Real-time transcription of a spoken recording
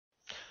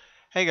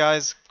Hey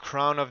guys,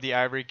 Crown of the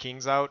Ivory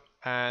King's out,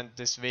 and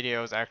this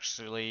video is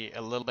actually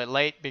a little bit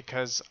late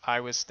because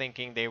I was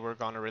thinking they were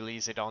gonna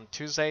release it on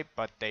Tuesday,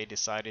 but they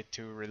decided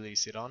to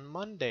release it on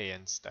Monday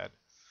instead.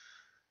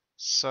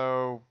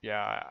 So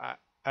yeah,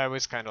 I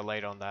was kind of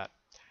late on that.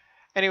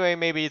 Anyway,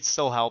 maybe it's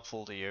still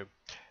helpful to you.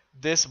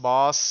 This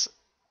boss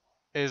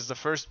is the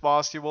first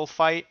boss you will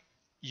fight.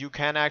 You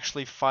can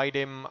actually fight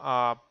him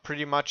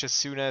pretty much as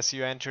soon as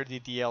you enter the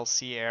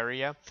DLC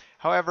area.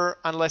 However,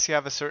 unless you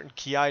have a certain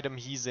key item,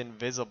 he's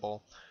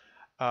invisible.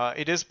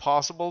 It is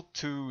possible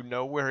to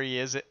know where he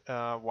is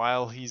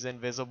while he's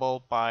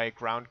invisible by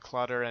ground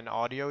clutter and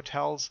audio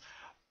tells,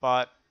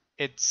 but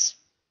it's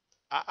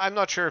I'm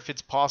not sure if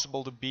it's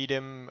possible to beat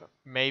him.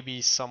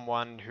 Maybe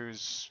someone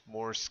who's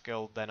more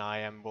skilled than I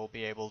am will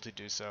be able to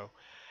do so.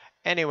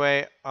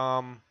 Anyway,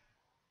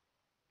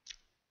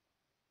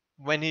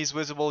 when he's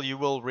visible, you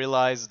will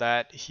realize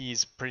that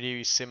he's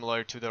pretty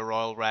similar to the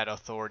Royal Rat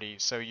Authority,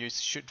 so you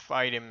should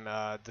fight him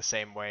the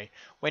same way.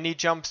 When he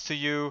jumps to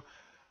you,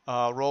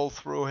 roll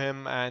through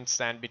him and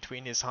stand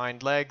between his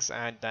hind legs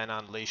and then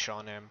unleash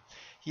on him.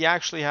 He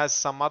actually has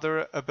some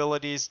other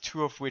abilities,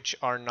 two of which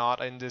are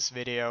not in this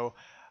video.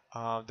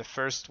 The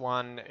first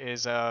one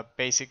is a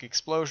basic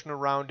explosion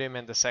around him,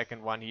 and the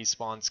second one he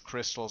spawns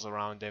crystals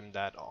around him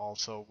that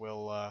also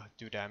will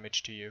do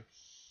damage to you.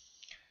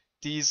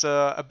 These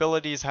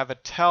abilities have a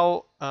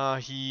tell.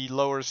 He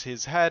lowers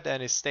his head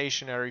and is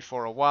stationary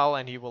for a while,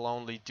 and he will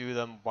only do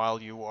them while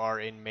you are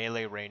in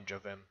melee range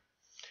of him.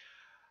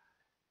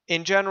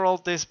 In general,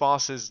 this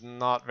boss is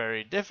not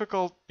very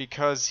difficult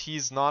because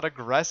he's not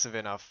aggressive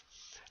enough.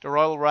 The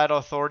Royal Rat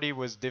Authority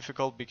was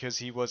difficult because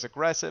he was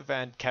aggressive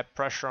and kept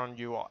pressure on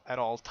you at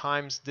all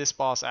times. This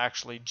boss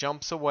actually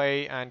jumps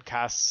away and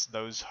casts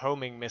those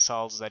homing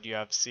missiles that you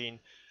have seen,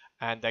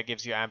 and that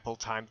gives you ample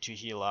time to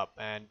heal up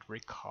and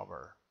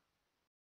recover.